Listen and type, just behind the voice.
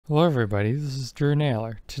Hello everybody, this is Drew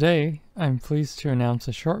Naylor. Today, I'm pleased to announce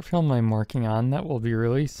a short film I'm working on that will be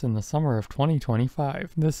released in the summer of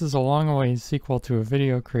 2025. This is a long-awaited sequel to a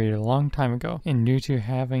video created a long time ago, and due to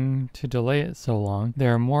having to delay it so long,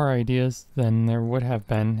 there are more ideas than there would have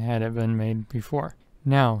been had it been made before.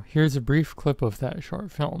 Now, here's a brief clip of that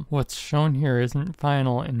short film. What's shown here isn't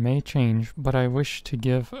final and may change, but I wish to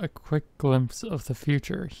give a quick glimpse of the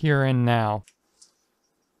future, here and now.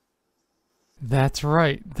 That's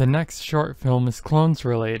right, the next short film is clones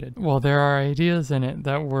related. While there are ideas in it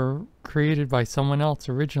that were created by someone else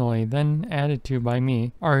originally, then added to by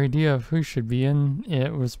me, our idea of who should be in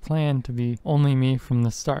it was planned to be only me from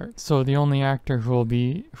the start. So the only actor who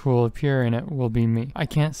will appear in it will be me. I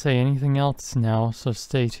can't say anything else now, so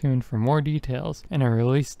stay tuned for more details and a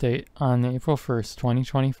release date on April 1st,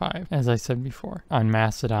 2025, as I said before, on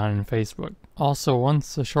Mastodon and Facebook. Also,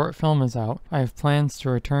 once the short film is out, I have plans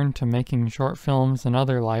to return to making short films and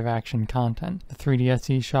other live-action content. The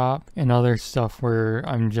 3DSE shop and other stuff where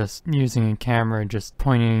I'm just using a camera just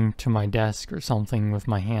pointing to my desk or something with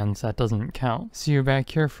my hands, that doesn't count. See you back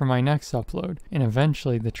here for my next upload, and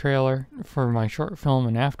eventually the trailer for my short film,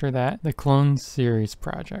 and after that, the Clones series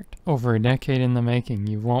project. Over a decade in the making,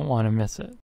 you won't want to miss it.